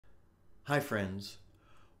Hi friends,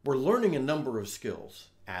 we're learning a number of skills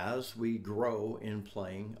as we grow in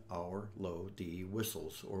playing our low D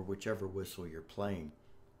whistles or whichever whistle you're playing.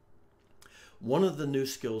 One of the new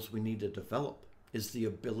skills we need to develop is the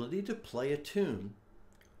ability to play a tune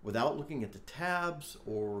without looking at the tabs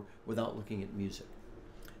or without looking at music.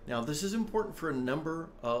 Now this is important for a number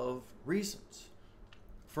of reasons.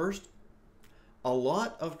 First, a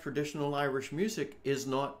lot of traditional Irish music is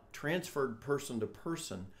not transferred person to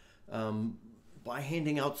person by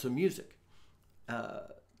handing out some music.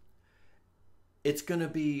 It's going to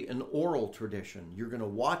be an oral tradition. You're going to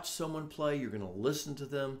watch someone play, you're going to listen to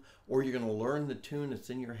them, or you're going to learn the tune that's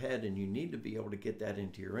in your head, and you need to be able to get that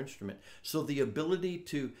into your instrument. So the ability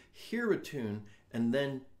to hear a tune and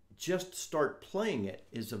then just start playing it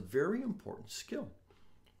is a very important skill.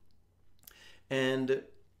 And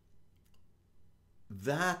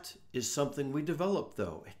that is something we develop,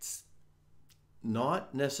 though. It's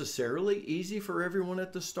not necessarily easy for everyone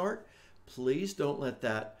at the start. Please don't let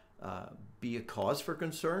that be a cause for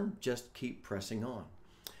concern. Just keep pressing on.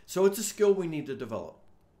 So it's a skill we need to develop.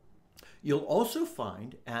 You'll also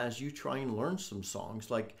find as you try and learn some songs,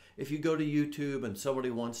 like if you go to YouTube and somebody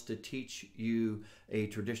wants to teach you a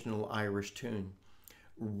traditional Irish tune,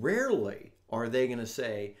 rarely are they going to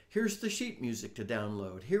say, here's the sheet music to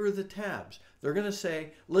download, here are the tabs. They're going to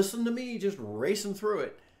say, listen to me just racing through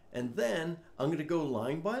it. And then I'm going to go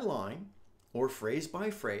line by line or phrase by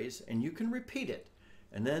phrase, and you can repeat it.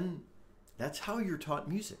 And then that's how you're taught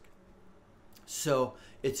music. So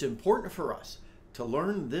it's important for us to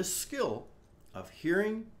learn this skill of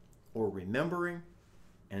hearing or remembering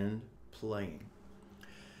and playing.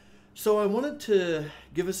 So I wanted to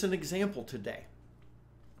give us an example today.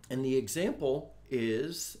 And the example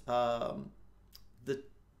is the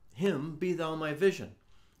hymn, Be Thou My Vision.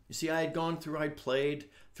 You see, I'd played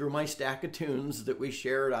through my stack of tunes that we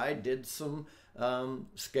shared. I did some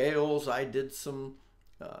scales, I did some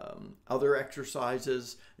other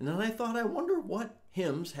exercises, and then I thought, I wonder what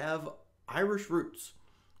hymns have Irish roots.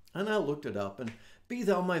 And I looked it up, and Be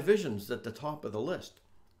Thou My Vision's at the top of the list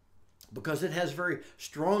because it has very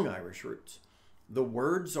strong Irish roots. The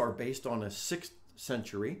words are based on a 6th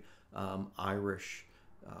century Irish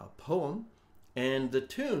poem, and the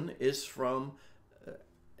tune is from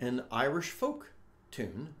an Irish folk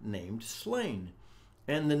tune named Slane.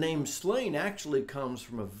 And the name Slane actually comes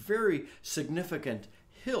from a very significant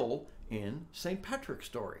hill in St. Patrick's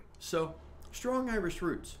Story. So strong Irish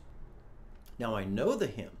roots. Now I know the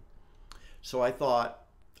hymn, so I thought,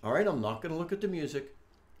 all right, I'm not going to look at the music.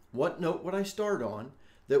 What note would I start on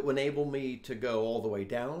that would enable me to go all the way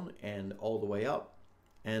down and all the way up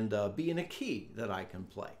and be in a key that I can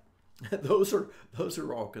play? Those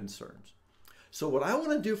are all concerns. So what I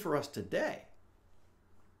want to do for us today,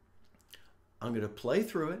 I'm going to play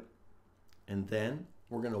through it, and then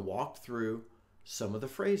we're going to walk through some of the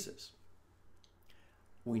phrases.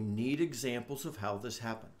 We need examples of how this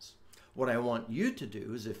happens. What I want you to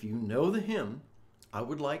do is, if you know the hymn, I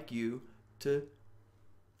would like you to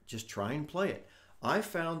just try and play it. I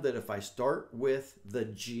found that if I start with the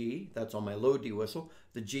G, that's on my low D whistle,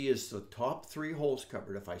 the G is the top 3 holes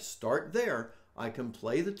covered. If I start there, I can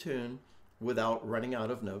play the tune without running out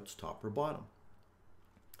of notes top or bottom.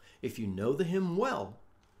 If you know the hymn well,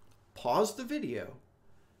 pause the video,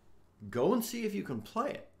 go and see if you can play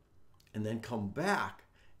it, and then come back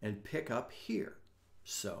and pick up here.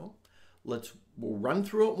 So we'll run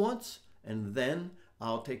through it once, and then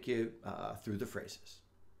I'll take you through the phrases.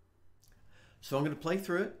 So I'm going to play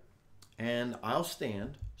through it, and I'll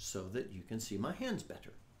stand so that you can see my hands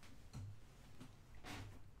better.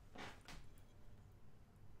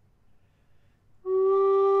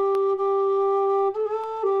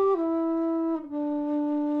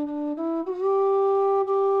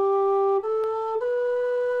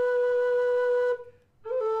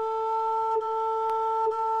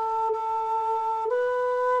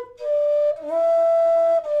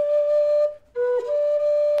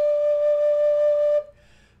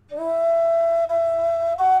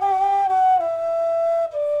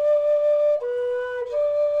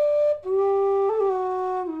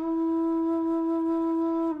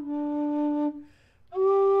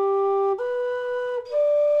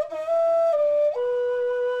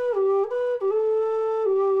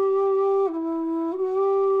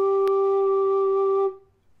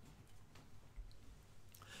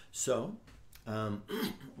 So I'm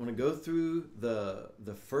going to go through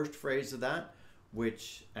the first phrase of that,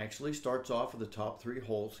 which actually starts off with the top 3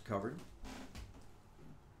 holes covered.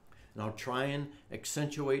 And I'll try and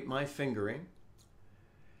accentuate my fingering.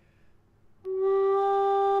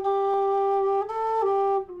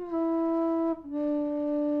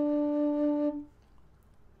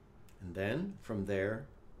 from there,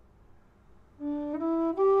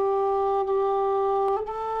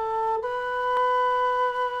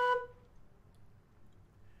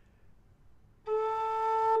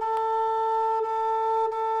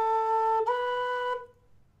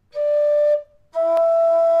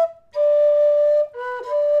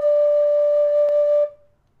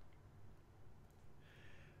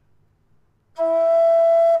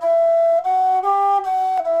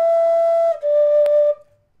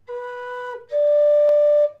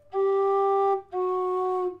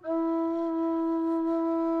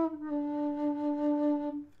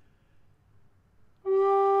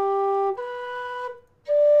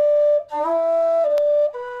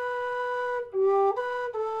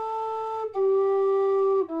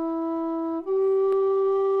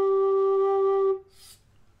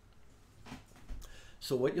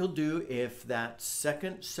 so what you'll do, if that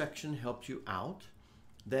second section helped you out,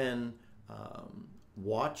 then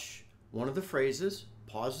watch one of the phrases,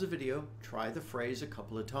 pause the video, try the phrase a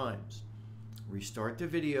couple of times. Restart the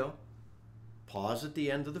video, pause at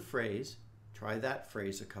the end of the phrase, try that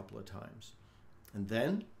phrase a couple of times. And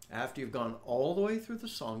then, after you've gone all the way through the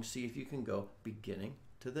song, see if you can go beginning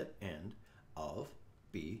to the end of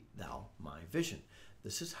Be Thou My Vision.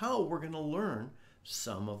 This is how we're going to learn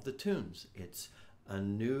some of the tunes. It's a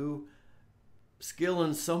new skill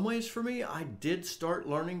in some ways for me. I did start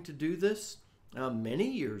learning to do this many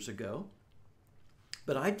years ago,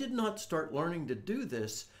 but I did not start learning to do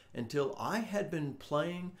this until I had been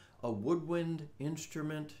playing a woodwind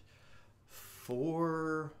instrument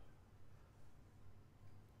for,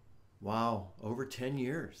 wow, over 10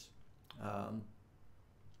 years.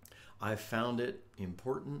 I found it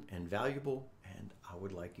important and valuable, and I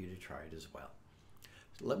would like you to try it as well.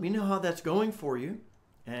 Let me know how that's going for you,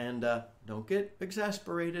 and don't get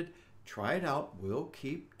exasperated. Try it out. We'll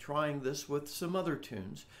keep trying this with some other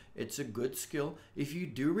tunes. It's a good skill. If you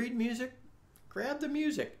do read music, grab the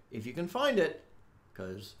music if you can find it,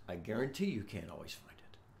 because I guarantee you can't always find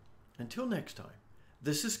it. Until next time,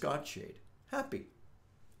 this is Scott Shade. Happy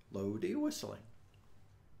low D whistling.